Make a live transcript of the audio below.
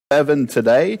7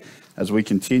 today as we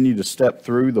continue to step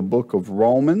through the book of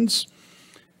Romans.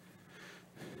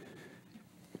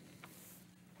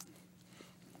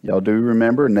 Y'all do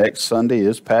remember next Sunday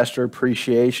is Pastor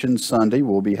Appreciation Sunday.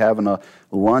 We'll be having a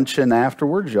luncheon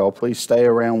afterwards. Y'all please stay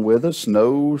around with us.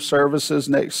 No services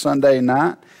next Sunday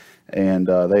night, and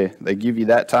they give you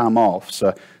that time off.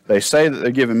 So they say that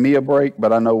they're giving me a break,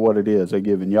 but I know what it is. They're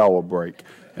giving y'all a break.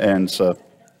 And so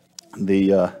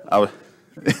I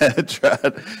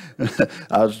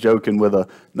was joking with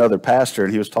another pastor,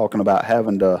 and he was talking about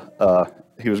having to,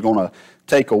 he was going to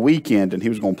take a weekend, and he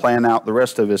was going to plan out the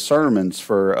rest of his sermons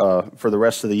for the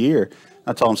rest of the year.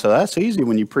 I told him, so that's easy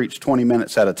when you preach 20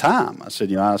 minutes at a time. I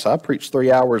said, I preach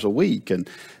 3 hours a week, and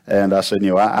I said,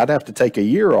 I'd have to take a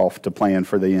year off to plan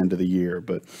for the end of the year.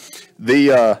 But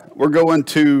we're going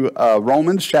to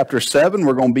Romans chapter 7.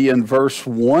 We're going to be in verse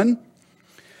 1.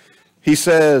 He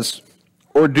says,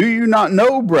 "Or do you not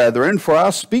know, brethren, for I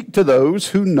speak to those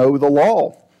who know the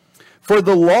law. For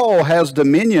the law has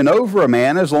dominion over a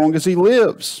man as long as he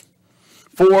lives.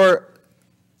 For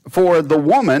the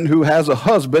woman who has a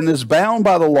husband is bound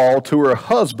by the law to her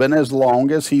husband as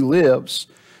long as he lives.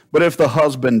 But if the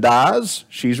husband dies,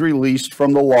 she's released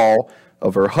from the law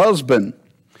of her husband.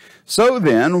 So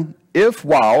then, if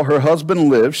while her husband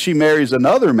lives she marries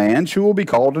another man, she will be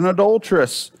called an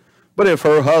adulteress. But if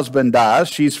her husband dies,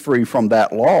 she's free from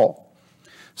that law.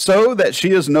 So that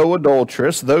she is no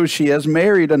adulteress, though she has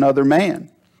married another man.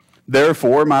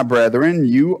 Therefore, my brethren,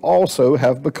 you also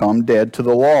have become dead to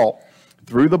the law,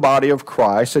 through the body of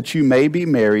Christ, that you may be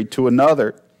married to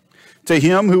another, to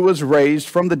him who was raised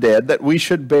from the dead, that we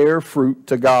should bear fruit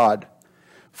to God.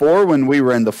 For when we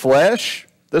were in the flesh,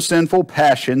 the sinful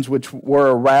passions which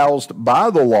were aroused by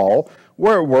the law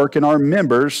were at work in our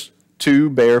members to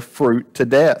bear fruit to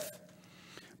death.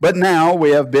 But now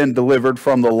we have been delivered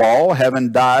from the law,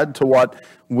 having died to what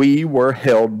we were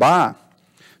held by,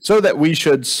 so that we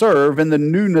should serve in the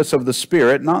newness of the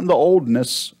Spirit, not in the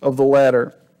oldness of the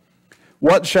letter.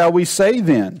 What shall we say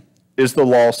then? Is the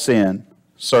law sin?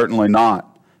 Certainly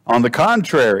not. On the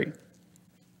contrary,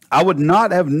 I would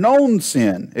not have known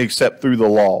sin except through the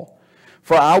law.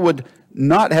 For I would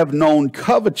not have known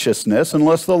covetousness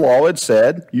unless the law had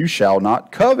said, you shall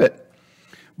not covet.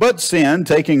 But sin,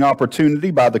 taking opportunity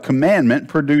by the commandment,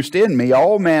 produced in me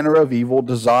all manner of evil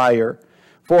desire.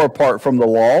 For apart from the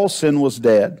law, sin was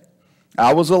dead.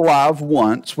 I was alive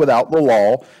once without the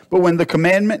law, but when the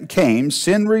commandment came,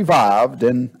 sin revived,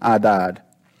 and I died.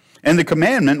 And the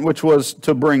commandment, which was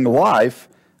to bring life,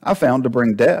 I found to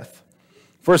bring death.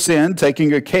 For sin,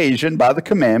 taking occasion by the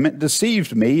commandment,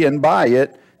 deceived me, and by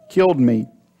it killed me.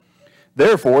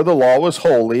 Therefore the law was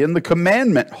holy, and the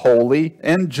commandment holy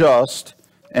and just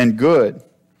and good.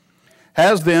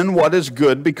 Has then what is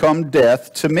good become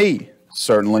death to me?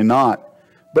 Certainly not.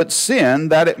 But sin,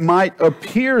 that it might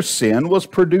appear sin, was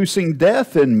producing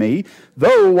death in me,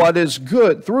 though what is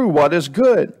good, through what is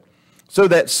good, so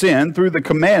that sin, through the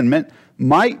commandment,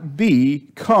 might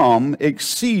become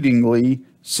exceedingly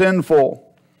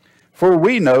sinful. For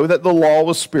we know that the law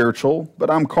was spiritual, but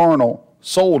I'm carnal,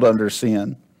 sold under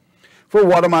sin. For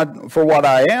what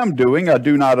I am doing, I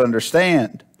do not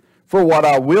understand. For what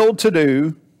I will to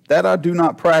do, that I do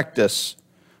not practice.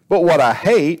 But what I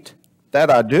hate, that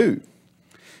I do.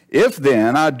 If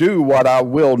then I do what I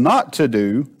will not to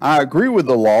do, I agree with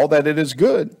the law that it is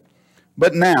good.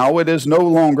 But now it is no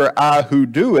longer I who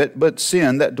do it, but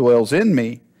sin that dwells in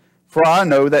me. For I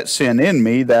know that sin in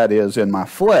me, that is, in my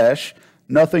flesh,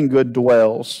 nothing good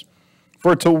dwells.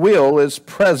 For to will is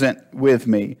present with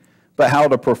me, but how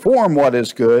to perform what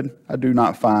is good, I do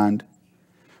not find.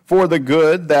 For the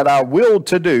good that I will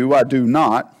to do, I do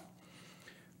not.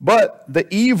 But the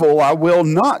evil I will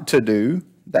not to do,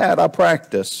 that I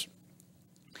practice.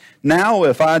 Now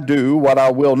if I do what I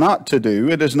will not to do,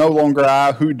 it is no longer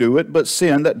I who do it, but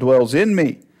sin that dwells in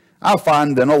me. I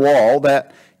find then a law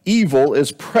that evil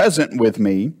is present with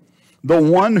me, the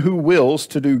one who wills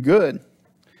to do good.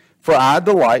 For I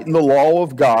delight in the law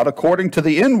of God according to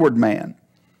the inward man.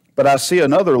 But I see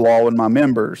another law in my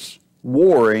members,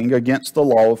 warring against the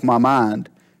law of my mind,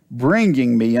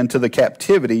 bringing me into the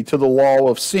captivity to the law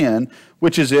of sin,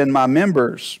 which is in my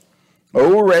members.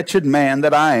 O wretched man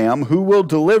that I am, who will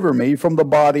deliver me from the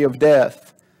body of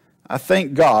death? I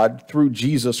thank God through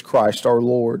Jesus Christ our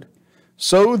Lord.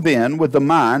 So then, with the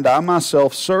mind, I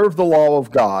myself serve the law of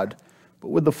God, but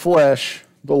with the flesh,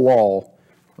 the law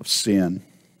of sin.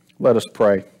 Let us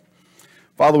pray.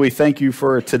 Father, we thank you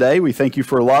for today. We thank you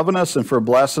for loving us and for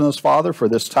blessing us, Father, for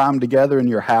this time together in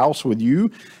your house with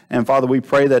you. And Father, we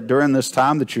pray that during this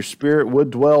time that your Spirit would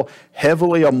dwell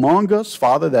heavily among us,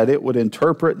 Father, that it would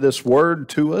interpret this word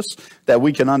to us, that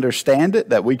we can understand it,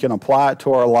 that we can apply it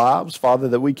to our lives, Father,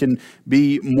 that we can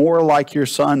be more like your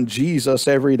Son, Jesus,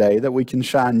 every day, that we can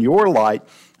shine your light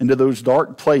into those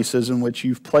dark places in which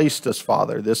you've placed us,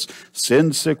 Father, this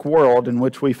sin-sick world in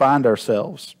which we find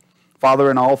ourselves.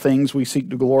 Father, in all things we seek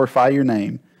to glorify your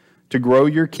name, to grow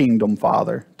your kingdom,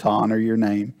 Father, to honor your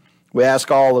name. We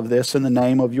ask all of this in the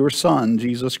name of your Son,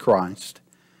 Jesus Christ.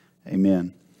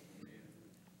 Amen.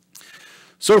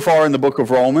 So far in the book of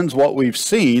Romans, what we've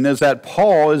seen is that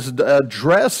Paul is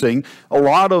addressing a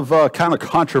lot of kind of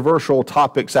controversial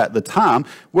topics at the time,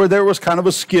 where there was kind of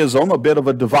a schism, a bit of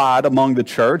a divide among the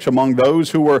church, among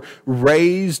those who were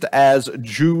raised as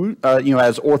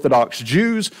as Orthodox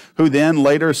Jews, who then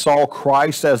later saw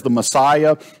Christ as the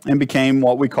Messiah and became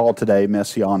what we call today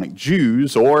Messianic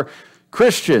Jews, or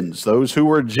Christians, those who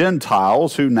were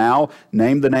Gentiles who now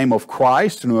name the name of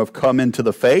Christ and who have come into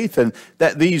the faith, and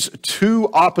that these two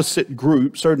opposite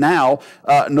groups are now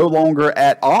no longer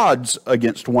at odds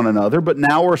against one another, but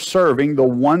now are serving the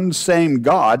one same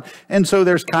God. And so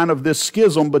there's kind of this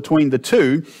schism between the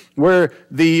two, where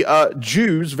the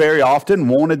Jews very often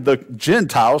wanted the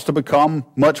Gentiles to become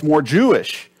much more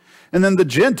Jewish. And then the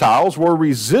Gentiles were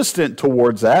resistant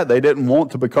towards that. They didn't want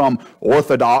to become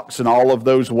Orthodox in all of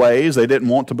those ways. They didn't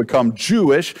want to become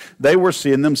Jewish. They were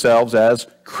seeing themselves as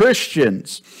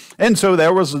Christians. And so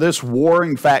there was this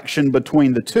warring faction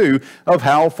between the two of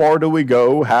how far do we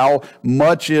go, how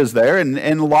much is there. And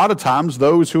a lot of times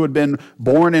those who had been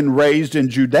born and raised in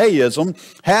Judaism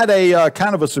had a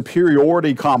kind of a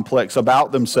superiority complex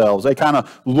about themselves. They kind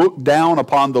of looked down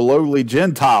upon the lowly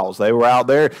Gentiles. They were out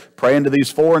there praying to these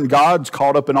foreign gods,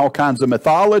 caught up in all kinds of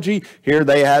mythology. Here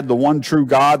they had the one true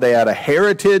God. They had a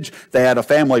heritage. They had a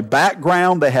family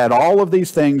background. They had all of these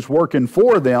things working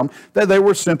for them, that they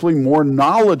were simply more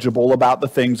knowledgeable about the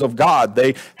things of God.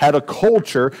 They had a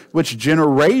culture which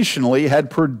generationally had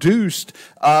produced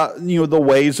the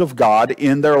ways of God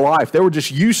in their life. They were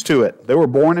just used to it. They were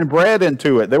born and bred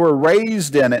into it. They were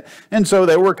raised in it. And so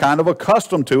they were kind of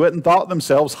accustomed to it and thought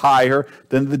themselves higher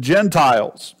than the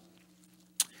Gentiles.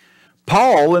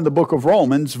 Paul, in the book of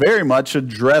Romans, very much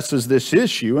addresses this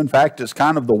issue. In fact, it's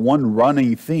kind of the one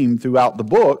running theme throughout the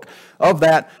book of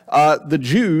that the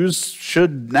Jews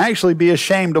should actually be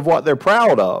ashamed of what they're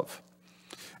proud of.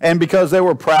 And because they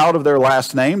were proud of their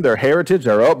last name, their heritage,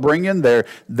 their upbringing, their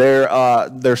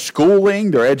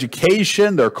schooling, their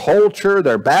education, their culture,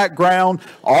 their background,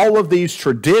 all of these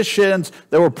traditions,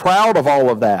 they were proud of all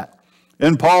of that.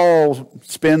 And Paul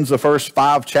spends the first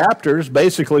 5 chapters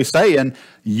basically saying,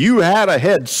 you had a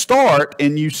head start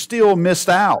and you still missed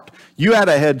out. You had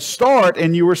a head start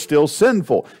and you were still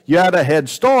sinful. You had a head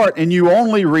start and you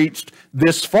only reached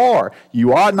this far.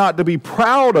 You ought not to be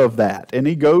proud of that. And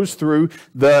he goes through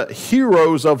the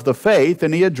heroes of the faith,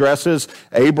 and he addresses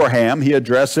Abraham, he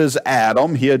addresses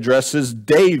Adam, he addresses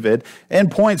David, and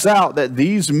points out that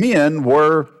these men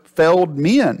were failed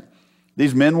men.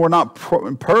 These men were not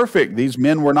perfect. These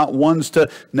men were not ones to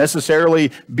necessarily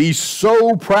be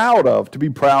so proud of. To be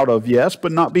proud of, yes,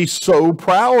 but not be so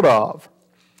proud of.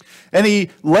 And he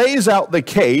lays out the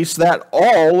case that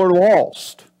all are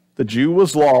lost. The Jew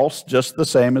was lost just the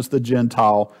same as the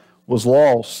Gentile was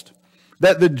lost.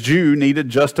 That the Jew needed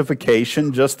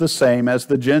justification just the same as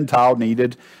the Gentile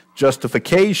needed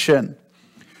justification.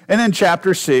 And in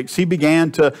chapter 6, he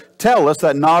began to tell us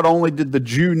that not only did the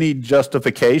Jew need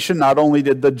justification, not only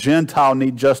did the Gentile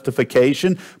need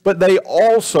justification, but they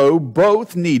also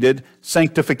both needed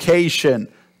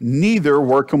sanctification. Neither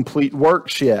were complete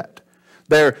works yet.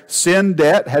 Their sin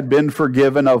debt had been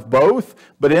forgiven of both,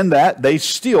 but in that they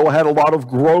still had a lot of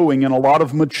growing and a lot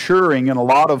of maturing and a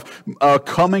lot of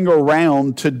coming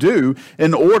around to do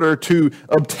in order to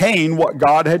obtain what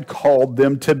God had called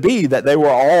them to be, that they were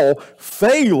all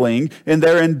failing in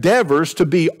their endeavors to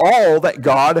be all that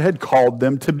God had called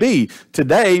them to be.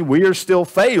 Today, we are still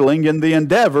failing in the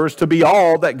endeavors to be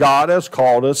all that God has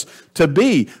called us to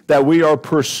be, that we are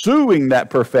pursuing that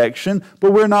perfection,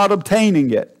 but we're not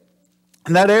obtaining it.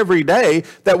 And that every day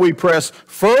that we press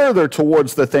further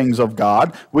towards the things of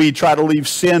God, we try to leave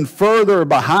sin further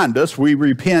behind us. We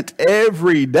repent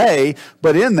every day,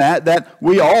 but in that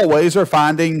we always are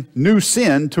finding new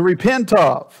sin to repent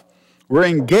of. We're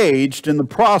engaged in the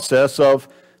process of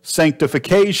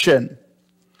sanctification.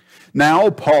 Now,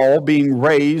 Paul, being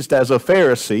raised as a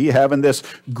Pharisee, having this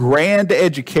grand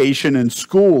education and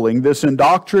schooling, this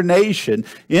indoctrination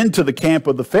into the camp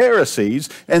of the Pharisees,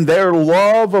 and their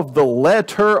love of the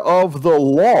letter of the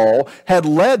law had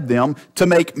led them to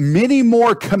make many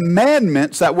more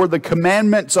commandments that were the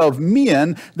commandments of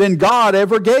men than God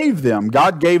ever gave them.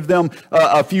 God gave them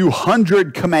a few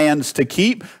hundred commands to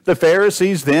keep. The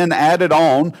Pharisees then added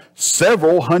on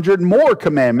several hundred more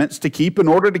commandments to keep in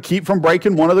order to keep from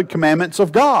breaking one of the commandments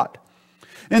of God.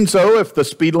 And so if the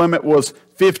speed limit was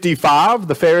 55,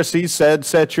 the Pharisees said,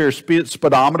 set your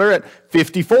speedometer at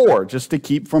 54, just to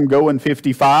keep from going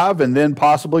 55 and then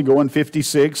possibly going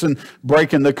 56 and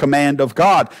breaking the command of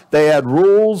God. They had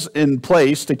rules in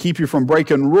place to keep you from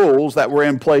breaking rules that were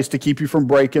in place to keep you from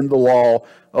breaking the law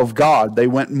of God. They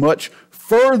went much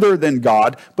further than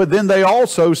God, but then they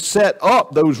also set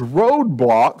up those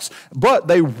roadblocks, but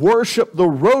they worshiped the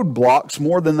roadblocks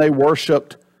more than they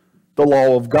worshiped the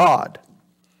law of God.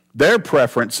 Their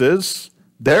preferences,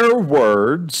 their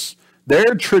words,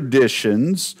 their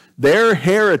traditions, their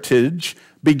heritage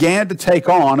began to take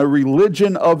on a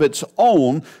religion of its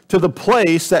own, to the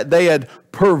place that they had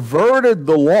perverted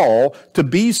the law to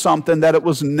be something that it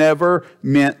was never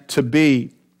meant to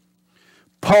be.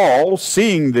 Paul,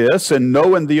 seeing this and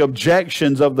knowing the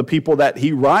objections of the people that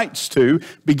he writes to,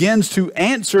 begins to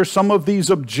answer some of these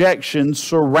objections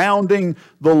surrounding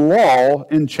the law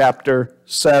in chapter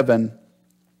 7.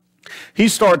 He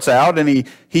starts out and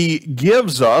he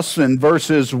gives us, in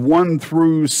verses 1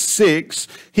 through 6,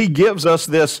 he gives us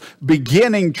this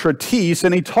beginning treatise,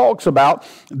 and he talks about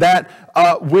that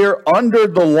we're under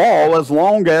the law as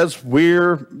long as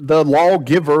the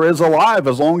lawgiver is alive,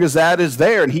 as long as that is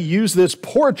there. And he used this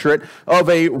portrait of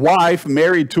a wife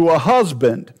married to a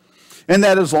husband. And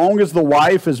that as long as the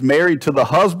wife is married to the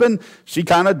husband, she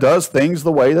kind of does things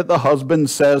the way that the husband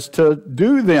says to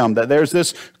do them. That there's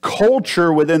this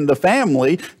culture within the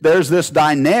family. There's this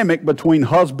dynamic between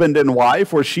husband and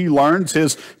wife where she learns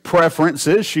his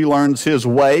preferences. She learns his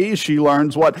ways. She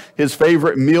learns what his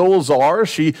favorite meals are.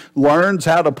 She learns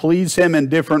how to please him in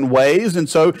different ways. And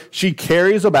so she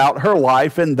carries about her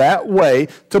life in that way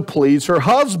to please her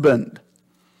husband.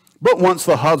 But once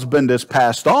the husband is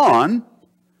passed on,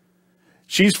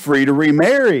 she's free to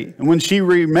remarry. And when she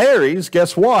remarries,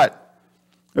 guess what?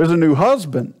 There's a new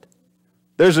husband.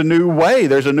 There's a new way.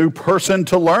 There's a new person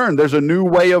to learn. There's a new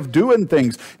way of doing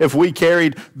things. If we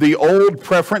carried the old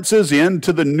preferences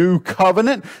into the new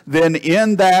covenant, then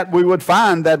in that we would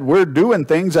find that we're doing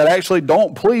things that actually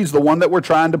don't please the one that we're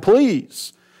trying to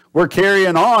please. We're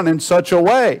carrying on in such a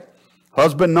way.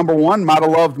 Husband number one might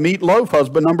have loved meatloaf.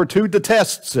 Husband number two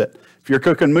detests it. If you're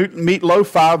cooking meatloaf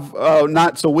 5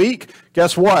 nights a week,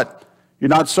 guess what? You're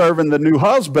not serving the new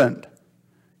husband.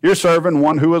 You're serving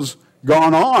one who has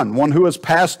gone on, one who has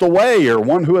passed away, or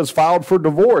one who has filed for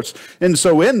divorce. And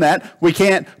so in that, we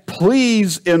can't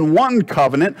please in one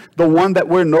covenant the one that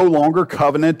we're no longer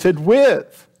covenanted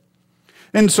with.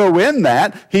 And so in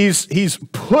that, he's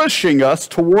pushing us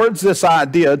towards this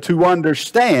idea to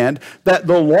understand that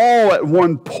the law at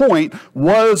one point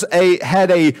had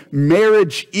a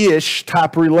marriage-ish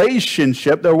type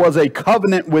relationship. There was a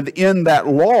covenant within that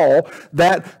law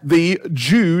that the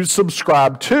Jews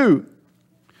subscribed to.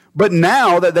 But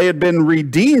now that they had been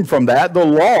redeemed from that, the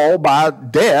law by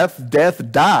death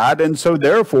died, and so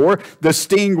therefore the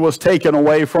sting was taken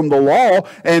away from the law,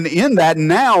 and in that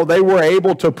now they were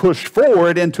able to push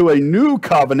forward into a new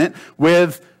covenant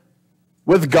with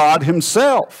God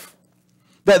himself.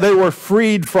 That they were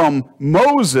freed from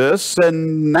Moses,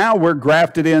 and now we're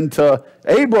grafted into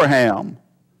Abraham.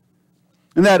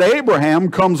 And that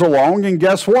Abraham comes along, and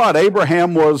guess what?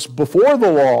 Abraham was before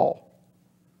the law.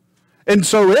 And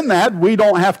so in that, we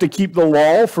don't have to keep the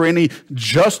law for any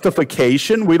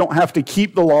justification. We don't have to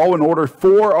keep the law in order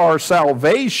for our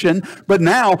salvation. But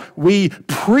now we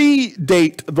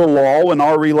predate the law in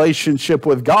our relationship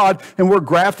with God, and we're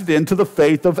grafted into the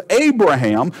faith of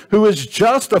Abraham, who is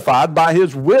justified by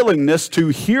his willingness to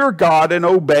hear God and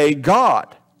obey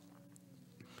God.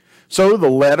 So the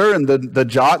letter and the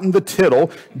jot and the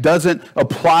tittle doesn't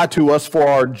apply to us for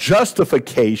our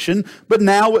justification, but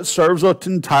now it serves an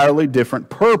entirely different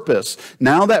purpose.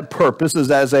 Now that purpose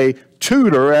is as a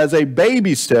tutor, as a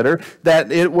babysitter,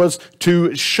 that it was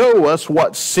to show us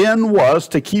what sin was,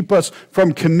 to keep us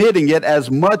from committing it as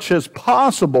much as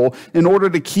possible in order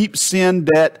to keep sin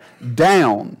debt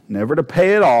down. Never to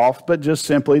pay it off, but just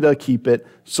simply to keep it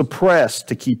suppressed,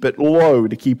 to keep it low,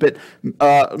 to keep it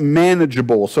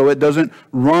manageable, so it doesn't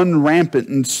run rampant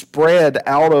and spread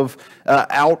out of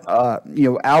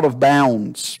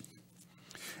bounds.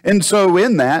 And so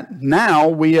in that, now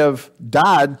we have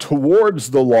died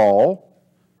towards the law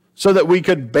so that we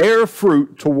could bear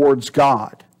fruit towards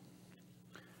God.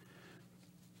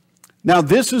 Now,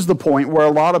 this is the point where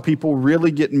a lot of people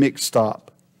really get mixed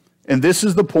up. And this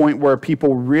is the point where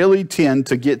people really tend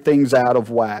to get things out of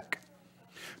whack.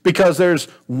 Because there's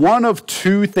one of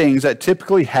two things that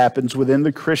typically happens within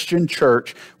the Christian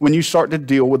church when you start to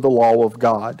deal with the law of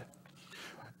God.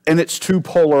 And it's two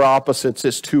polar opposites,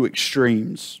 it's two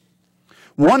extremes.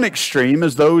 One extreme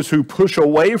is those who push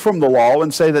away from the law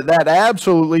and say that that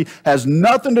absolutely has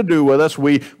nothing to do with us.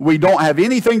 We don't have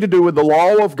anything to do with the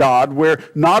law of God. We're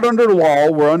not under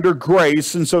law, we're under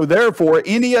grace. And so therefore,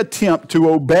 any attempt to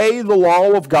obey the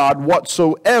law of God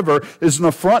whatsoever is an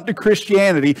affront to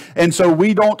Christianity. And so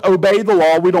we don't obey the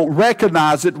law, we don't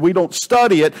recognize it, we don't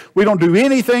study it, we don't do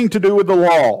anything to do with the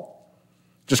law.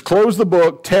 Just close the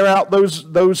book, tear out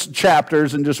those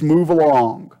chapters, and just move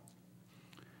along.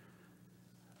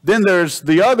 Then there's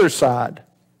the other side.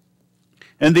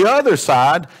 And the other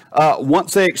side,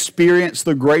 once they experience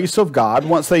the grace of God,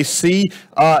 once they see,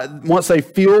 once they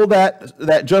feel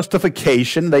that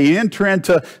justification, they enter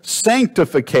into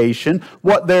sanctification.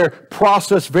 What their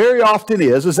process very often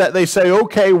is that they say,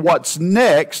 okay, what's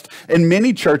next? And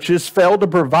many churches fail to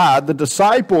provide the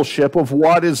discipleship of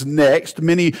what is next.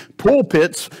 Many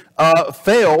pulpits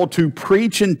fail to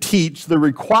preach and teach the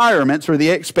requirements or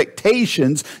the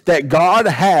expectations that God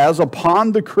has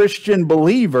upon the Christian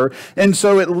believer. And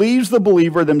so it leaves the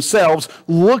believer themselves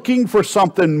looking for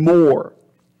something more.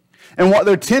 And what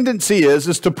their tendency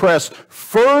is to press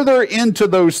further into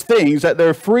those things that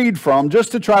they're freed from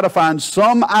just to try to find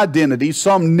some identity,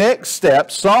 some next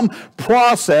step, some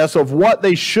process of what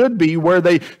they should be, where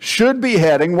they should be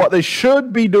heading, what they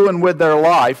should be doing with their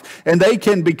life. And they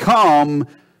can become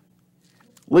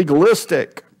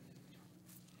legalistic.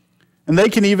 And they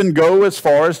can even go as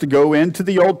far as to go into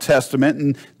the Old Testament,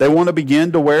 and they want to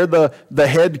begin to wear the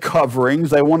head coverings.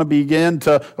 They want to begin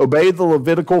to obey the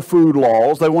Levitical food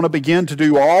laws. They want to begin to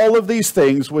do all of these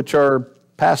things which are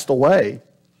passed away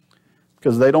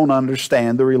because they don't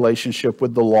understand the relationship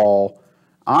with the law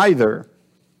either.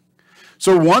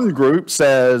 So one group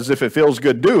says, if it feels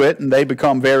good, do it, and they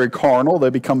become very carnal. They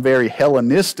become very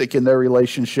Hellenistic in their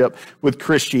relationship with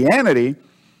Christianity.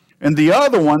 And the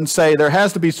other ones say there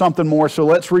has to be something more, so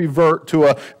let's revert to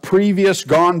a previous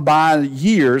gone by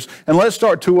years, and let's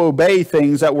start to obey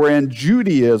things that were in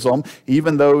Judaism,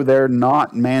 even though they're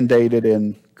not mandated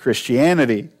in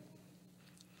Christianity.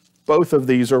 Both of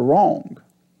these are wrong.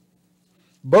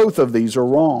 Both of these are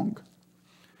wrong.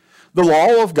 The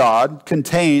law of God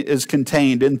is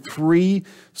contained in three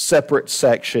separate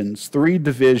sections, three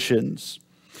divisions.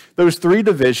 Those three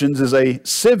divisions is a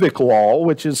civic law,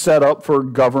 which is set up for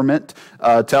government,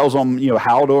 tells them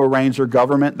how to arrange their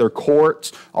government, their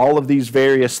courts, all of these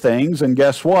various things. And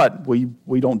guess what? We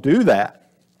don't do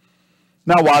that.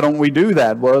 Now, why don't we do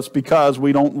that? Well, it's because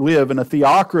we don't live in a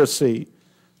theocracy.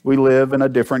 We live in a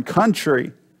different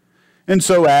country. And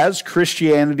so as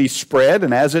Christianity spread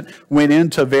and as it went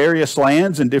into various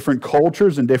lands and different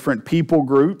cultures and different people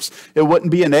groups, it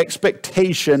wouldn't be an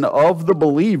expectation of the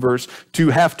believers to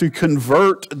have to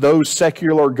convert those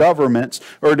secular governments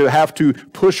or to have to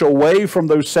push away from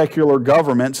those secular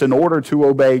governments in order to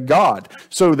obey God.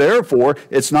 So therefore,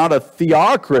 it's not a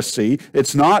theocracy.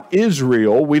 It's not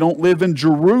Israel. We don't live in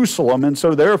Jerusalem. And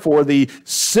so therefore, the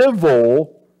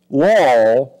civil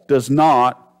law does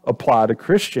not apply to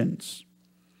Christians.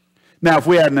 Now, if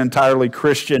we had an entirely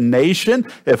Christian nation,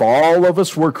 if all of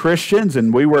us were Christians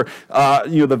and we were,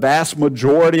 the vast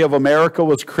majority of America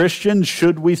was Christian,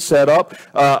 should we set up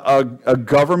a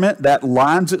government that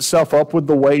lines itself up with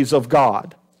the ways of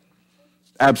God?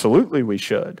 Absolutely we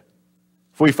should.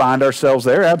 If we find ourselves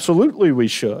there, absolutely we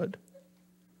should.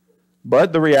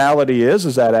 But the reality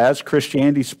is that as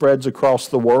Christianity spreads across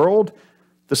the world,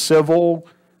 the civil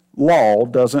law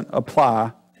doesn't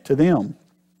apply to them.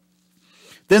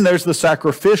 Then there's the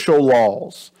sacrificial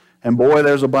laws. And boy,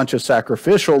 there's a bunch of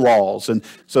sacrificial laws. And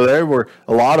so there were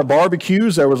a lot of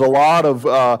barbecues. There was a lot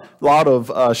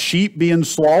of sheep being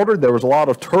slaughtered. There was a lot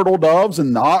of turtle doves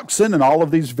and oxen and all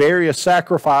of these various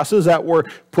sacrifices that were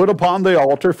put upon the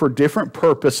altar for different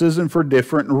purposes and for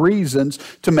different reasons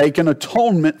to make an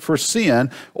atonement for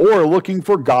sin or looking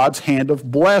for God's hand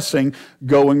of blessing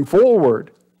going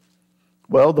forward.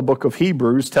 Well, the book of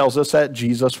Hebrews tells us that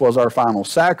Jesus was our final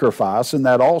sacrifice and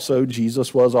that also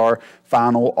Jesus was our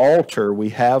final altar.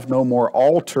 We have no more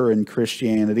altar in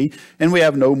Christianity and we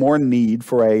have no more need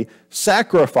for a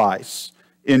sacrifice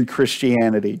in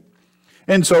Christianity.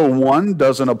 And so one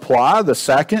doesn't apply. The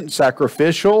second,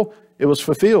 sacrificial, it was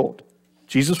fulfilled.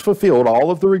 Jesus fulfilled all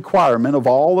of the requirement of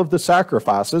all of the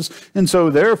sacrifices. And so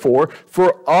therefore,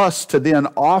 for us to then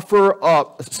offer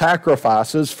up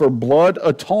sacrifices for blood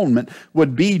atonement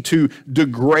would be to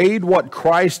degrade what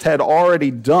Christ had already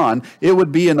done. It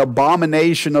would be an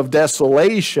abomination of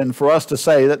desolation for us to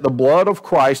say that the blood of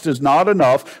Christ is not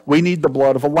enough. We need the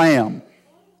blood of a lamb.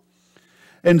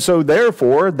 And so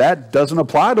therefore, that doesn't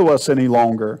apply to us any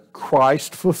longer.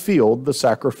 Christ fulfilled the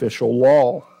sacrificial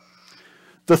law.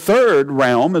 The third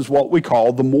realm is what we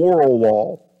call the moral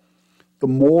law. The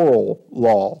moral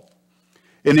law.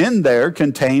 And in there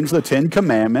contains the Ten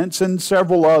Commandments and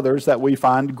several others that we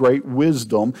find great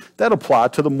wisdom that apply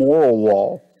to the moral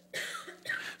law.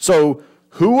 So,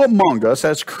 who among us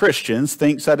as Christians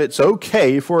thinks that it's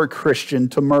okay for a Christian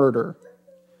to murder,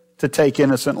 to take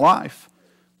innocent life?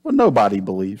 Well, nobody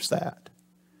believes that.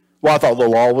 Well, I thought the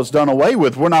law was done away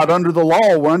with. We're not under the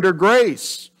law, we're under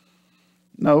grace.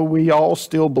 No, we all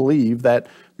still believe that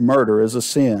murder is a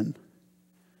sin.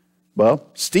 Well,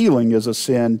 stealing is a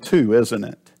sin too, isn't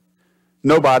it?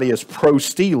 Nobody is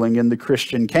pro-stealing in the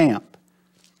Christian camp.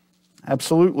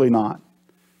 Absolutely not.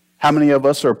 How many of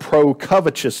us are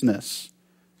pro-covetousness?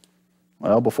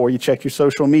 Well, before you check your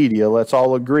social media, let's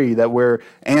all agree that we're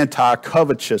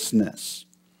anti-covetousness.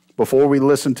 Before we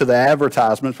listen to the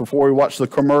advertisements, before we watch the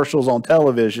commercials on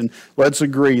television, let's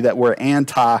agree that we're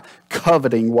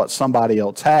anti-coveting what somebody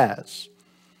else has.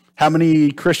 How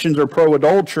many Christians are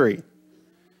pro-adultery?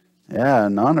 Yeah,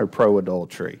 none are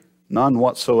pro-adultery. None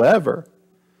whatsoever.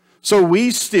 So we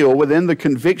still, within the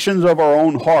convictions of our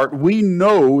own heart, we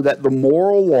know that the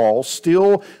moral law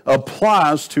still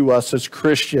applies to us as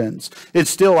Christians. It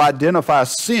still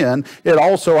identifies sin. It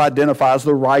also identifies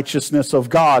the righteousness of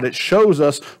God. It shows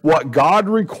us what God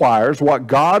requires, what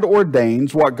God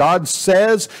ordains, what God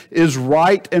says is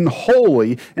right and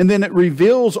holy, and then it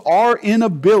reveals our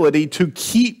inability to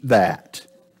keep that.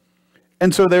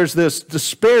 And so there's this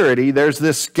disparity, there's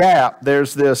this gap,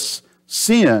 there's this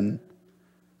sin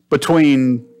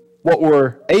between what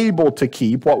we're able to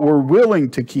keep, what we're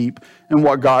willing to keep, and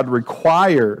what God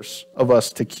requires of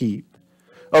us to keep.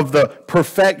 Of the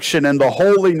perfection and the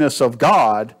holiness of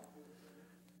God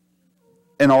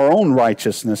and our own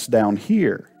righteousness down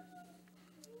here.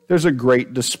 There's a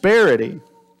great disparity.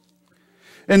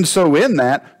 And so in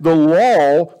that, the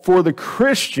law for the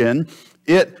Christian,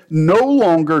 it no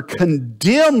longer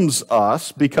condemns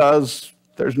us because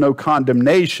there's no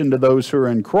condemnation to those who are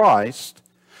in Christ.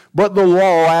 But the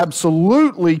law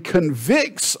absolutely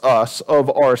convicts us of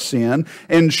our sin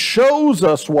and shows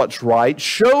us what's right,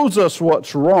 shows us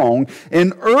what's wrong,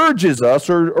 and urges us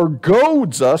or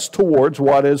goads us towards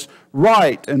what is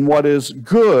right and what is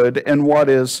good and what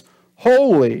is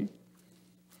holy.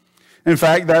 In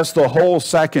fact, that's the whole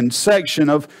second section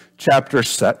of chapter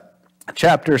 7.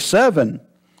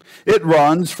 It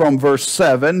runs from verse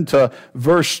 7 to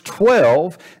verse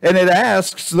 12, and it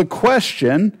asks the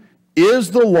question,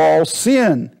 is the law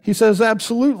sin? He says,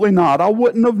 absolutely not. I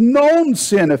wouldn't have known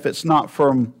sin if it's not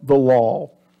from the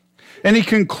law. And he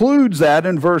concludes that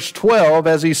in verse 12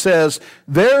 as he says,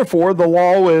 therefore the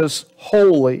law is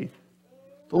holy.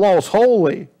 The law is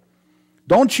holy.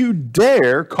 Don't you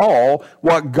dare call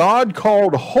what God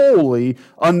called holy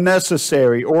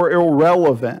unnecessary or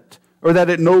irrelevant, or that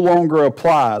it no longer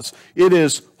applies. It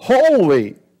is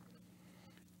holy,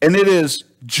 and it is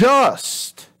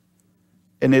just,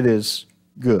 and it is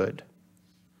good.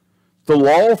 The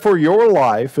law for your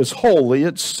life is holy.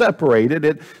 It's separated.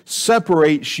 It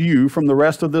separates you from the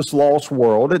rest of this lost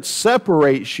world. It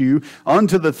separates you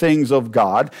unto the things of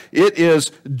God. It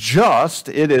is just.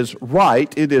 It is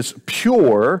right. It is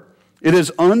pure. It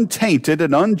is untainted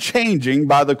and unchanging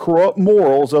by the corrupt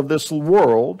morals of this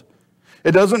world.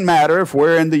 It doesn't matter if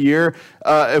we're in the year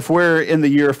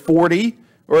 40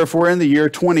 or if we're in the year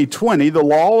 2020, the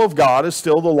law of God is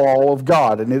still the law of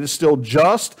God. And it is still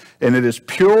just, and it is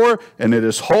pure, and it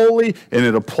is holy, and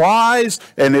it applies,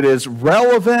 and it is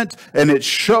relevant, and it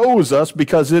shows us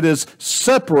because it is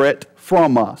separate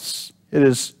from us. It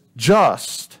is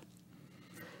just,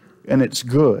 and it's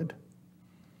good.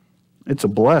 It's a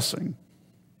blessing.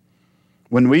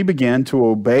 When we begin to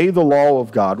obey the law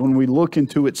of God, when we look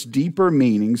into its deeper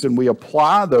meanings and we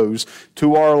apply those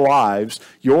to our lives,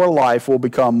 your life will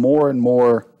become more and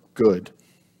more good.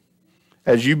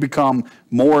 As you become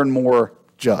more and more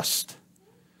just.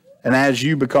 And as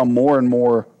you become more and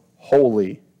more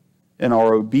holy in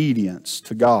our obedience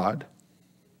to God.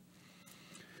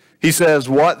 He says,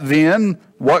 what then?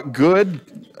 What good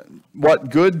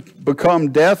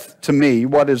become death to me?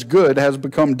 What is good has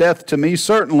become death to me?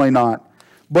 Certainly not.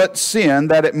 but sin,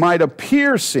 that it might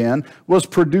appear sin, was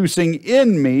producing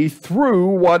in me through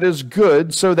what is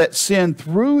good, so that sin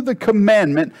through the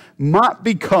commandment might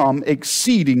become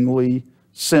exceedingly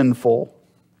sinful.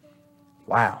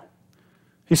 Wow.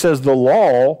 He says the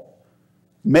law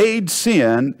made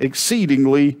sin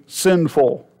exceedingly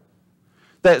sinful.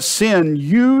 That sin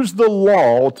used the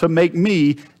law to make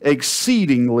me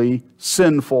exceedingly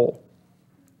sinful.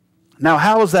 Now,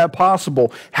 how is that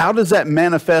possible? How does that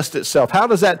manifest itself? How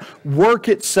does that work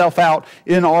itself out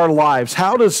in our lives?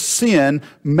 How does sin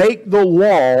make the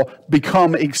law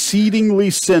become exceedingly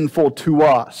sinful to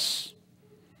us?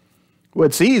 Well,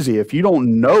 it's easy. If you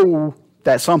don't know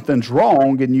that something's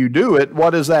wrong and you do it,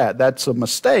 what is that? That's a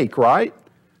mistake, right?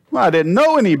 Well, I didn't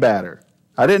know any better.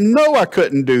 I didn't know I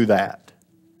couldn't do that.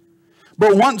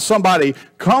 But once somebody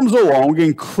comes along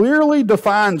and clearly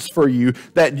defines for you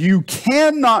that you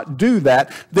cannot do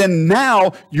that, then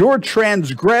now you're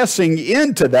transgressing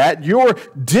into that. Your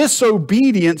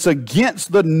disobedience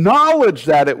against the knowledge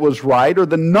that it was right or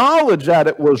the knowledge that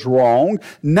it was wrong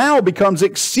now becomes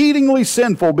exceedingly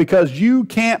sinful because you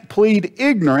can't plead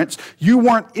ignorance. You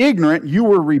weren't ignorant, you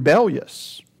were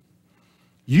rebellious.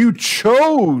 You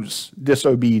chose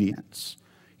disobedience.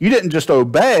 You didn't just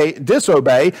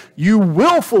disobey, you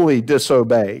willfully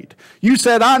disobeyed. You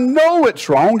said, I know it's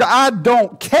wrong, I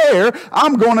don't care,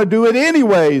 I'm going to do it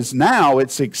anyways. Now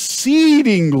it's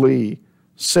exceedingly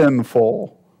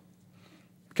sinful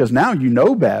because now you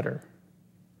know better.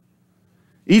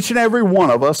 Each and every one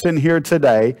of us in here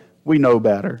today, we know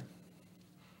better.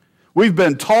 We've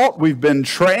been taught, we've been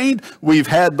trained, we've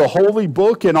had the holy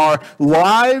book in our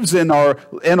lives, in our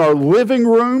living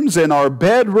rooms, in our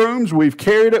bedrooms. We've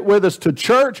carried it with us to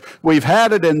church. We've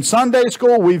had it in Sunday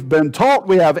school. We've been taught.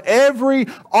 We have every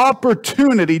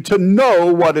opportunity to know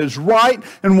what is right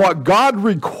and what God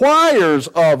requires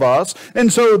of us.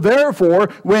 And so therefore,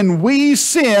 when we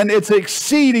sin, it's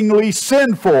exceedingly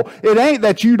sinful. It ain't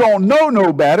that you don't know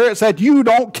no better. It's that you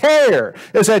don't care.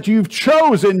 It's that you've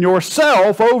chosen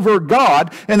yourself over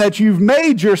God, and that you've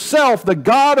made yourself the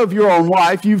God of your own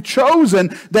life. You've chosen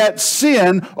that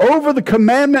sin over the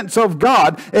commandments of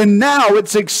God, and now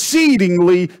it's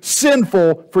exceedingly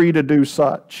sinful for you to do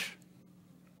such.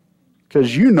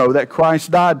 Because you know that Christ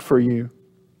died for you.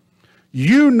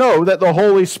 You know that the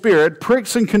Holy Spirit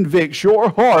pricks and convicts your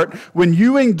heart when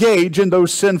you engage in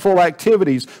those sinful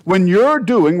activities. When you're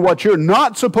doing what you're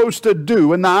not supposed to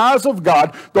do in the eyes of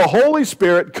God, the Holy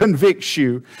Spirit convicts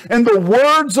you. And the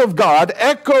words of God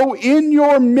echo in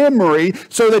your memory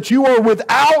so that you are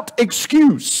without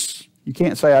excuse. You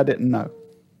can't say, I didn't know.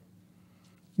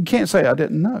 You can't say, I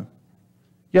didn't know.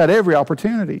 You had every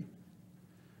opportunity.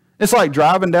 It's like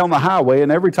driving down the highway,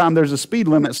 and every time there's a speed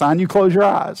limit sign, you close your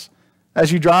eyes as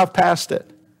you drive past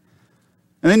it.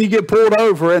 And then you get pulled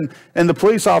over and the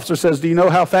police officer says, do you know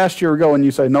how fast you were going?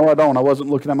 You say, no, I don't. I wasn't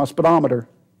looking at my speedometer.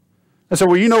 I said,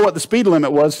 well, you know what the speed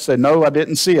limit was? He said, no, I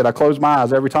didn't see it. I closed my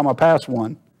eyes every time I passed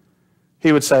one.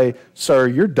 He would say, sir,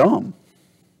 you're dumb.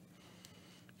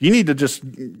 You need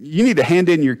to hand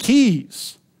in your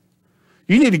keys.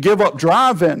 You need to give up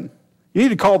driving. You need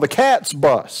to call the CATS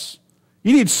bus.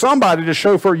 You need somebody to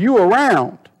chauffeur you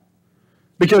around,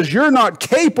 because you're not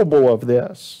capable of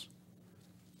this.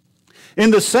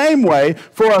 In the same way,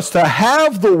 for us to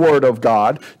have the Word of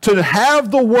God, to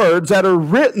have the words that are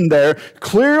written there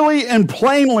clearly and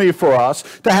plainly for us,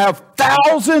 to have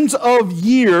thousands of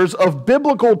years of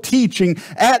biblical teaching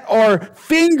at our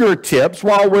fingertips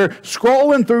while we're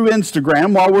scrolling through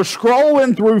Instagram, while we're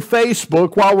scrolling through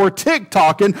Facebook, while we're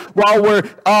TikToking, while we're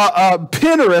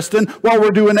Pinteresting, while we're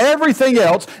doing everything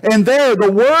else. And there,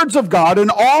 the words of God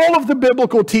and all of the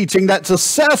biblical teaching that's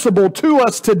accessible to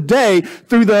us today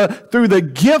through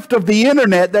the gift of the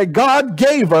internet that God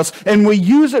gave us, and we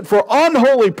use it for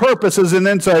unholy purposes and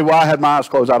then say, well, I had my eyes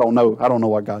closed. I don't know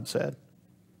what God said.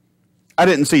 I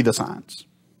didn't see the signs.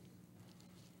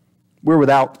 We're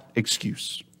without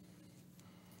excuse.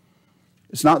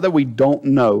 It's not that we don't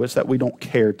know, it's that we don't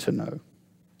care to know.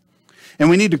 And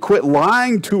we need to quit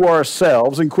lying to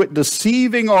ourselves and quit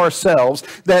deceiving ourselves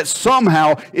that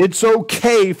somehow it's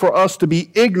okay for us to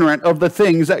be ignorant of the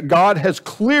things that God has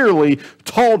clearly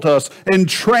taught us and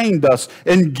trained us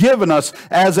and given us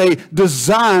as a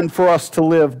design for us to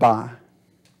live by.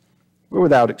 We're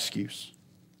without excuse.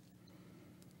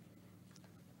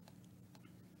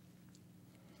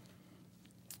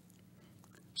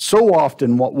 So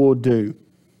often what we'll do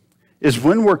is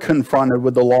when we're confronted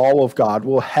with the law of God,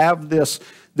 we'll have this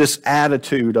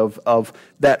attitude of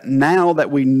that now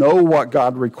that we know what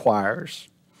God requires,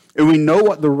 and we know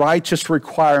what the righteous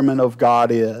requirement of God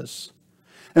is,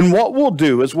 And what we'll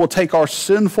do is we'll take our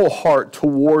sinful heart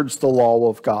towards the law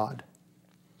of God.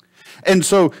 And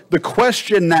so the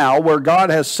question now, where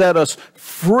God has set us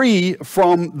free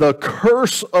from the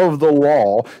curse of the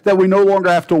law, that we no longer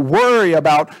have to worry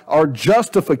about our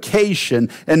justification,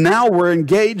 and now we're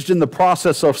engaged in the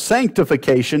process of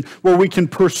sanctification, where we can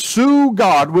pursue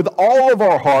God with all of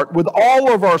our heart, with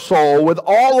all of our soul, with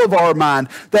all of our mind,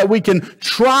 that we can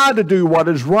try to do what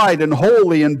is right and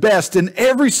holy and best in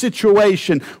every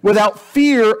situation without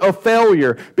fear of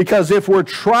failure. Because if we're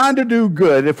trying to do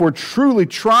good, if we're truly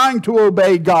trying to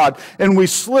obey God, and we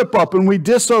slip up and we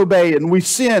disobey and we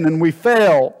sin and we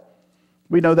fail,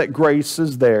 we know that grace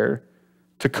is there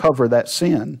to cover that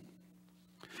sin.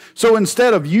 So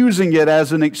instead of using it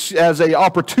as an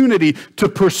opportunity to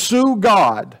pursue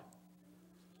God,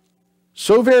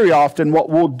 so very often what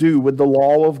we'll do with the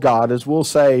law of God is we'll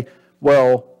say,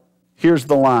 well, here's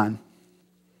the line.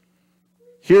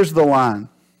 Here's the line.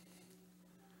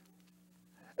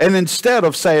 And instead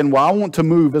of saying, well, I want to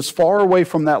move as far away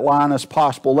from that line as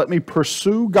possible, let me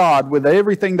pursue God with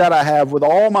everything that I have, with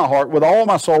all my heart, with all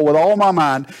my soul, with all my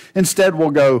mind. Instead, we'll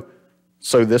go,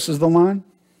 so this is the line?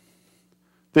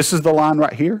 This is the line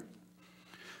right here?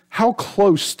 How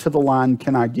close to the line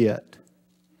can I get?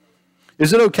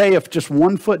 Is it okay if just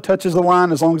one foot touches the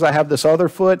line as long as I have this other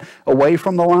foot away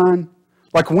from the line?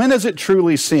 Like, when is it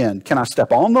truly sin? Can I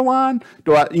step on the line?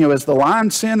 Is the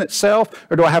line sin itself,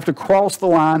 or do I have to cross the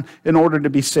line in order to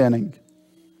be sinning?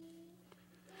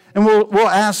 And we'll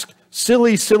ask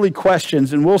silly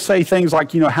questions, and we'll say things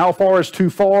like, how far is too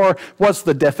far? What's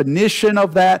the definition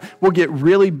of that? We'll get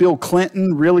really Bill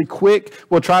Clinton really quick.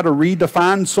 We'll try to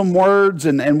redefine some words,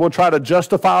 and we'll try to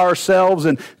justify ourselves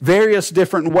in various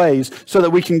different ways so that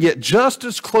we can get just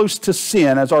as close to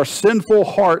sin as our sinful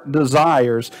heart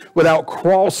desires without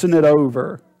crossing it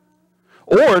over.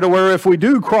 Or to where if we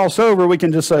do cross over, we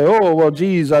can just say, oh, well,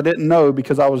 geez, I didn't know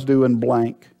because I was doing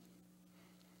blank.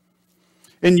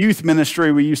 In youth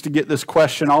ministry, we used to get this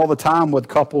question all the time with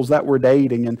couples that were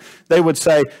dating, and they would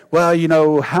say,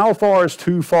 well, how far is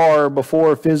too far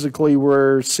before physically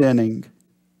we're sinning?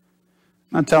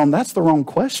 And I tell them, that's the wrong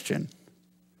question.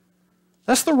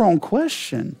 That's the wrong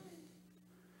question.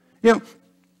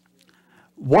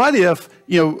 What if,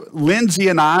 Lindsay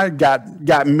and I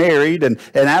got married, and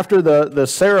after the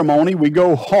ceremony, we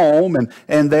go home,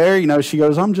 and there, she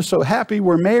goes, I'm just so happy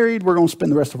we're married. We're going to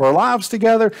spend the rest of our lives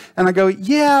together. And I go,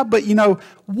 yeah, but,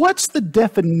 what's the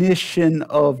definition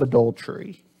of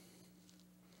adultery?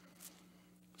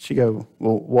 She go,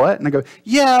 well, what? And I go,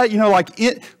 yeah,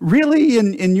 really,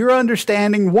 in your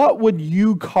understanding, what would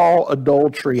you call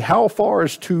adultery? How far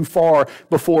is too far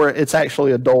before it's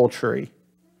actually adultery?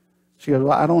 She goes,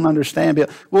 well, I don't understand.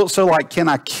 Well, so can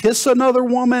I kiss another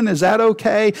woman? Is that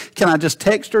okay? Can I just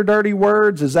text her dirty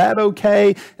words? Is that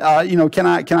okay? Can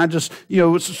I just,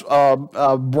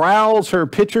 browse her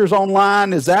pictures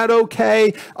online? Is that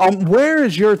okay? Where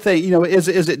is your thing? Is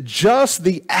it just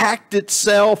the act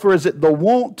itself, or is it the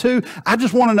want to? I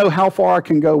just want to know how far I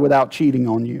can go without cheating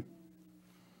on you.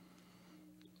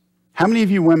 How many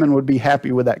of you women would be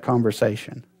happy with that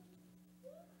conversation?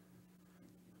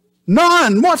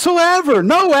 None whatsoever.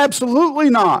 No, absolutely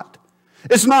not.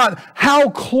 It's not how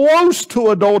close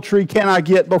to adultery can I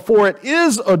get before it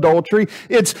is adultery.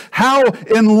 It's how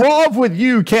in love with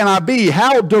you can I be?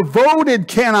 How devoted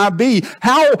can I be?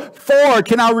 How far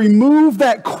can I remove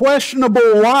that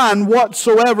questionable line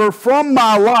whatsoever from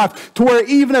my life, to where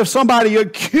even if somebody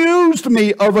accused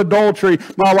me of adultery,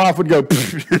 my life would go,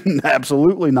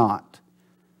 absolutely not.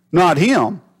 Not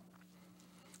him.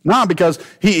 Not because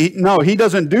he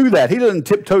doesn't do that. He doesn't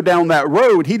tiptoe down that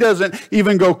road. He doesn't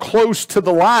even go close to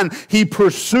the line. He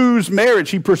pursues marriage.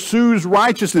 He pursues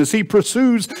righteousness. He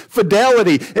pursues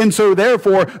fidelity. And so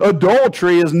therefore,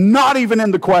 adultery is not even in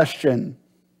the question.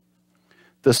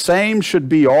 The same should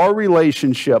be our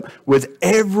relationship with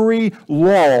every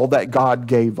law that God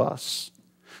gave us.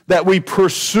 That we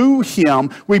pursue Him,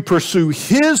 we pursue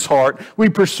His heart, we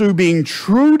pursue being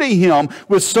true to Him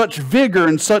with such vigor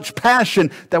and such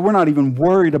passion that we're not even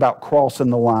worried about crossing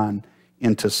the line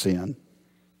into sin.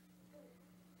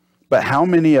 But how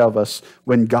many of us,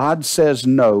 when God says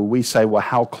no, we say, well,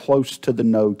 how close to the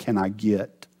no can I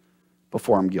get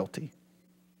before I'm guilty?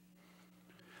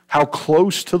 How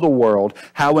close to the world,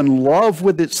 how in love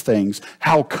with its things,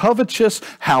 how covetous,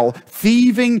 how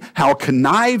thieving, how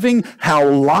conniving, how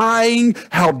lying,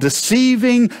 how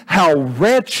deceiving, how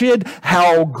wretched,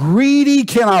 how greedy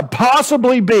can I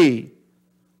possibly be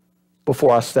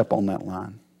before I step on that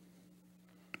line?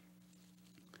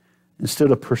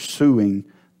 Instead of pursuing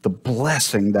the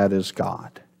blessing that is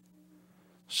God,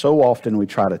 so often we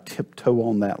try to tiptoe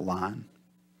on that line.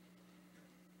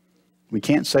 We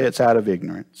can't say it's out of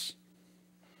ignorance.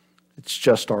 It's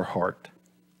just our heart.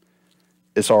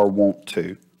 It's our want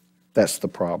to. That's the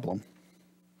problem.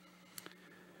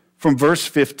 From verse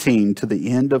 15 to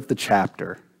the end of the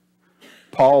chapter,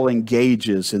 Paul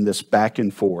engages in this back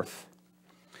and forth.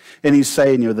 And he's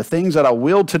saying, the things that I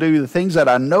will to do, the things that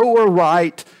I know are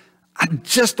right, I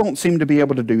just don't seem to be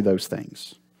able to do those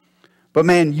things. But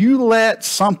man, you let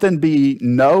something be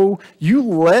you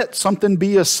let something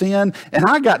be a sin, and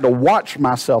I got to watch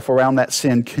myself around that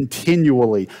sin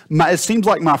continually. It seems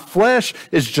like my flesh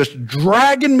is just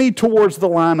dragging me towards the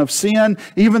line of sin,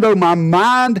 even though my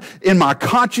mind, in my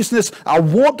consciousness, I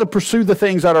want to pursue the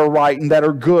things that are right and that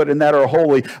are good and that are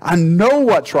holy. I know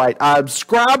what's right. I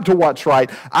subscribe to what's right.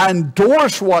 I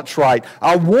endorse what's right.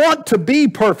 I want to be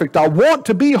perfect. I want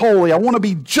to be holy. I want to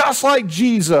be just like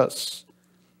Jesus.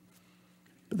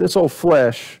 But this old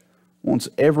flesh wants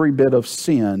every bit of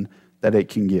sin that it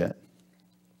can get.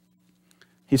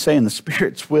 He's saying the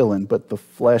spirit's willing, but the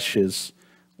flesh is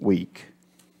weak.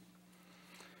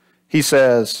 He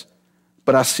says,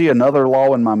 but I see another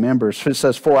law in my members. It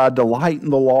says, for I delight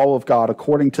in the law of God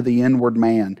according to the inward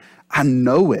man. I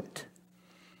know it.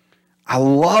 I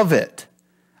love it.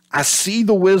 I see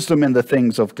the wisdom in the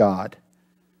things of God.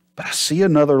 But I see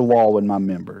another law in my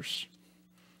members,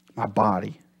 my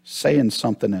body, saying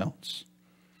something else.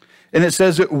 And it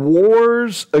says it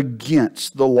wars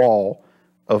against the law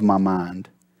of my mind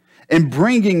and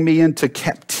bringing me into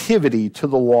captivity to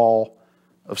the law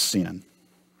of sin.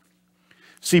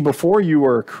 See, before you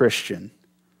were a Christian,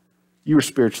 you were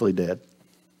spiritually dead.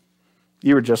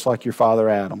 You were just like your father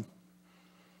Adam.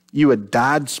 You had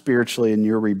died spiritually in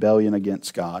your rebellion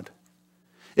against God.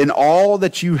 And all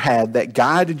that you had that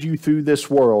guided you through this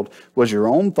world was your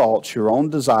own thoughts, your own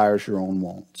desires, your own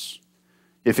wants.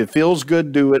 If it feels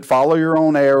good, do it. Follow your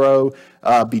own arrow.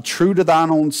 Be true to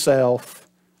thine own self.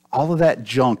 All of that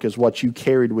junk is what you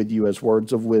carried with you as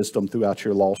words of wisdom throughout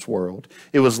your lost world.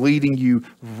 It was leading you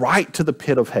right to the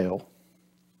pit of hell.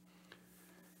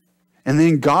 And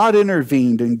then God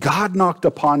intervened and God knocked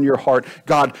upon your heart.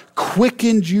 God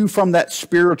quickened you from that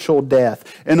spiritual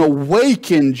death and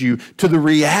awakened you to the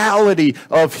reality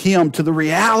of Him, to the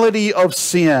reality of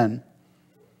sin.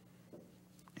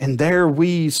 And there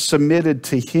we submitted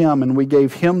to Him and we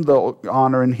gave Him the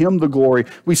honor and Him the glory.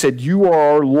 We said, you are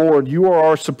our Lord. You are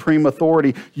our supreme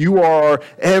authority. You are our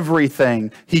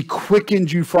everything. He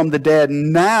quickened you from the dead.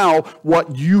 Now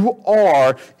what you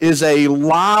are is a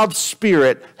live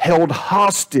spirit held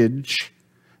hostage,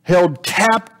 held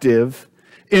captive,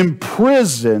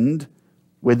 imprisoned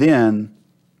within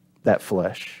that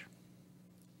flesh.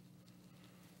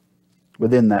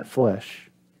 Within that flesh.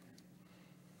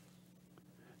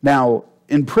 Now,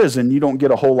 in prison, you don't get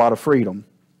a whole lot of freedom.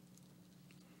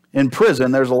 In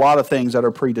prison, there's a lot of things that are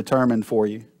predetermined for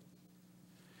you.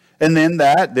 And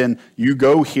then you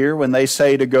go here when they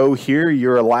say to go here.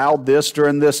 You're allowed this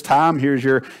during this time. Here's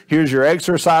your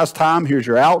exercise time. Here's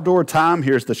your outdoor time.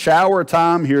 Here's the shower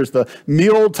time. Here's the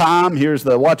meal time. Here's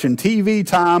the watching TV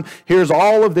time. Here's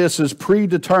all of this is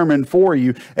predetermined for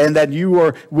you, and that you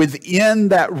are within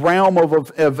that realm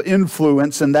of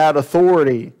influence and that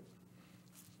authority.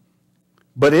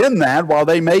 But in that, while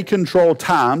they may control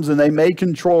times and they may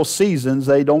control seasons,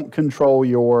 they don't control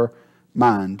your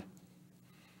mind.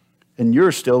 And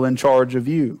you're still in charge of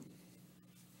you.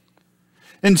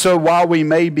 And so while we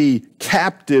may be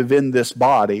captive in this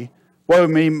body, while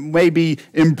we may be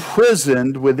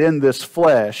imprisoned within this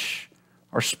flesh,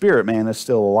 our spirit man is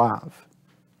still alive.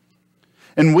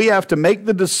 And we have to make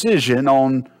the decision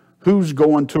on who's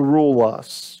going to rule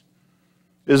us.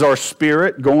 Is our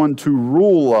spirit going to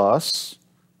rule us?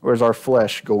 Or is our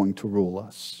flesh going to rule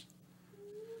us?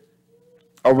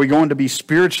 Are we going to be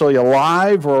spiritually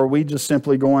alive, or are we just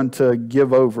simply going to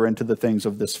give over into the things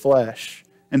of this flesh,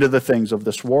 into the things of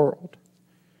this world?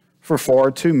 For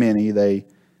far too many, they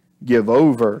give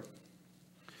over.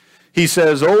 He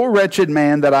says, O wretched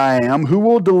man that I am, who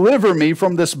will deliver me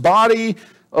from this body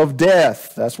of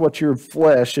death? That's what your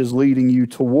flesh is leading you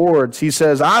towards. He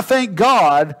says, I thank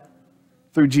God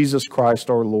through Jesus Christ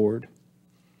our Lord.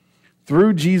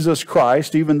 Through Jesus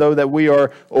Christ, even though that we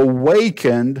are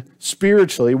awakened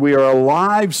spiritually, we are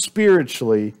alive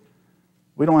spiritually,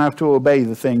 we don't have to obey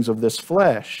the things of this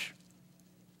flesh.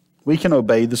 We can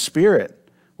obey the Spirit.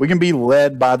 We can be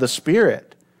led by the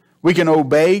Spirit. We can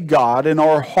obey God in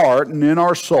our heart and in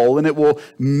our soul, and it will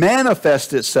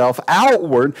manifest itself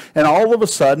outward, and all of a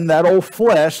sudden that old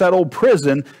flesh, that old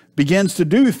prison, begins to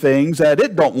do things that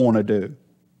it don't want to do.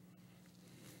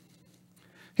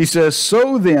 He says,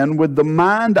 so then, with the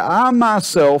mind I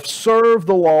myself serve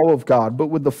the law of God, but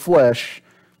with the flesh,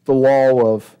 the law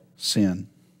of sin.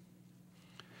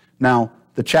 Now,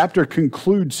 the chapter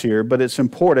concludes here, but it's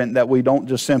important that we don't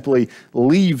just simply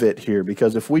leave it here,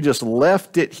 because if we just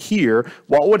left it here,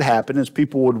 what would happen is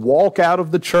people would walk out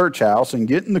of the church house and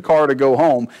get in the car to go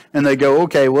home, and they go,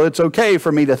 okay, well, it's okay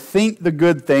for me to think the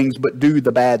good things but do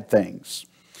the bad things.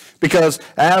 Because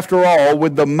after all,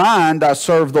 with the mind I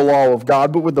serve the law of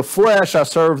God, but with the flesh I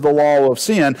serve the law of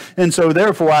sin, and so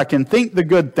therefore I can think the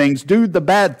good things, do the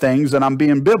bad things, and I'm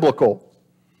being biblical.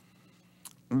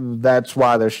 That's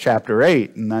why there's chapter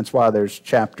 8, and that's why there's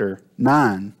chapter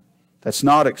 9. That's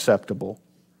not acceptable.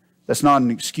 That's not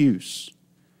an excuse.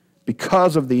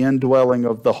 Because of the indwelling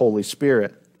of the Holy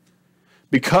Spirit.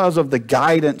 Because of the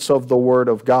guidance of the Word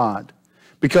of God.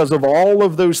 Because of all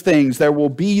of those things, there will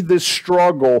be this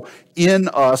struggle in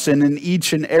us and in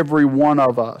each and every one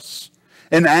of us.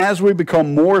 And as we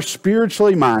become more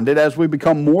spiritually minded, as we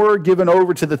become more given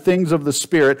over to the things of the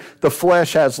Spirit, the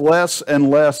flesh has less and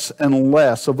less and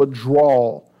less of a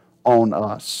draw on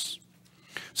us.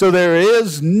 So there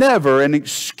is never an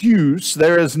excuse.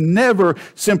 There is never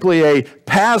simply a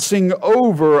passing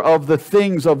over of the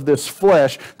things of this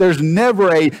flesh. There's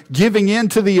never a giving in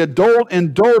to the adult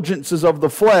indulgences of the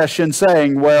flesh and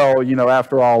saying, well,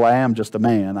 after all, I am just a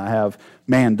man. I have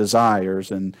man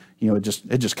desires, and it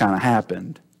just kind of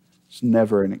happened. It's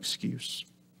never an excuse.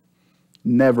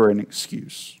 Never an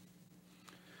excuse.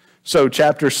 So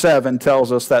chapter 7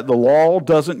 tells us that the law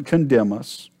doesn't condemn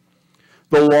us.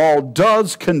 The law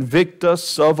does convict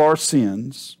us of our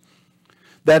sins.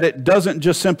 That it doesn't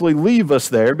just simply leave us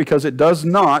there, because it does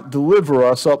not deliver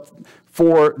us up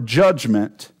for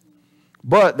judgment,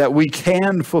 but that we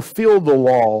can fulfill the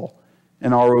law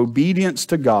in our obedience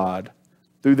to God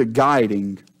through the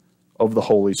guiding of the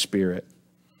Holy Spirit.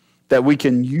 That we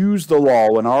can use the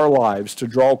law in our lives to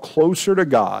draw closer to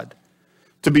God,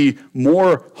 to be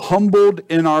more humbled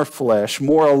in our flesh,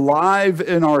 more alive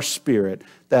in our spirit,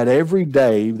 that every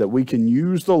day that we can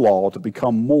use the law to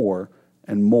become more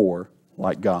and more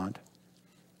like God.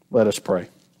 Let us pray.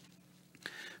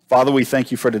 Father, we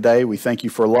thank you for today. We thank you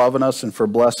for loving us and for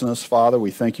blessing us, Father. We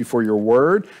thank you for your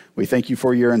word. We thank you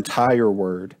for your entire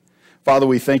word. Father,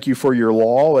 we thank you for your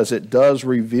law as it does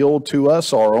reveal to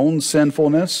us our own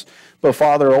sinfulness, but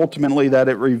Father, ultimately that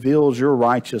it reveals your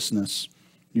righteousness,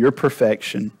 your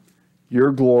perfection,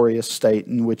 your glorious state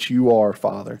in which you are,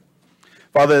 Father.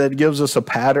 Father, that gives us a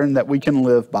pattern that we can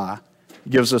live by.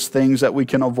 It gives us things that we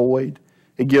can avoid.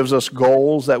 It gives us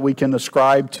goals that we can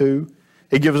ascribe to.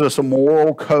 It gives us a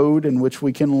moral code in which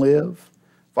we can live.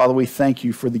 Father, we thank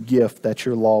you for the gift that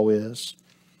your law is.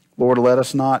 Lord, let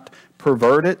us not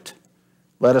pervert it.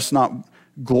 Let us not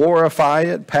glorify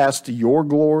it past your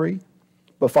glory.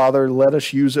 But Father, let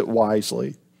us use it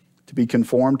wisely to be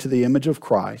conformed to the image of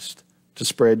Christ, to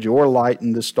spread your light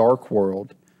in this dark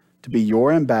world, to be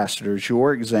your ambassadors,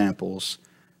 your examples,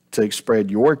 to spread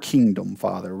your kingdom,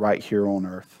 Father, right here on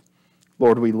earth.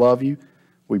 Lord, we love you,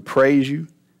 we praise you,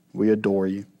 we adore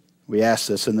you. We ask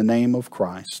this in the name of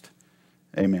Christ.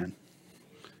 Amen.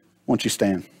 Won't you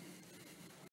stand?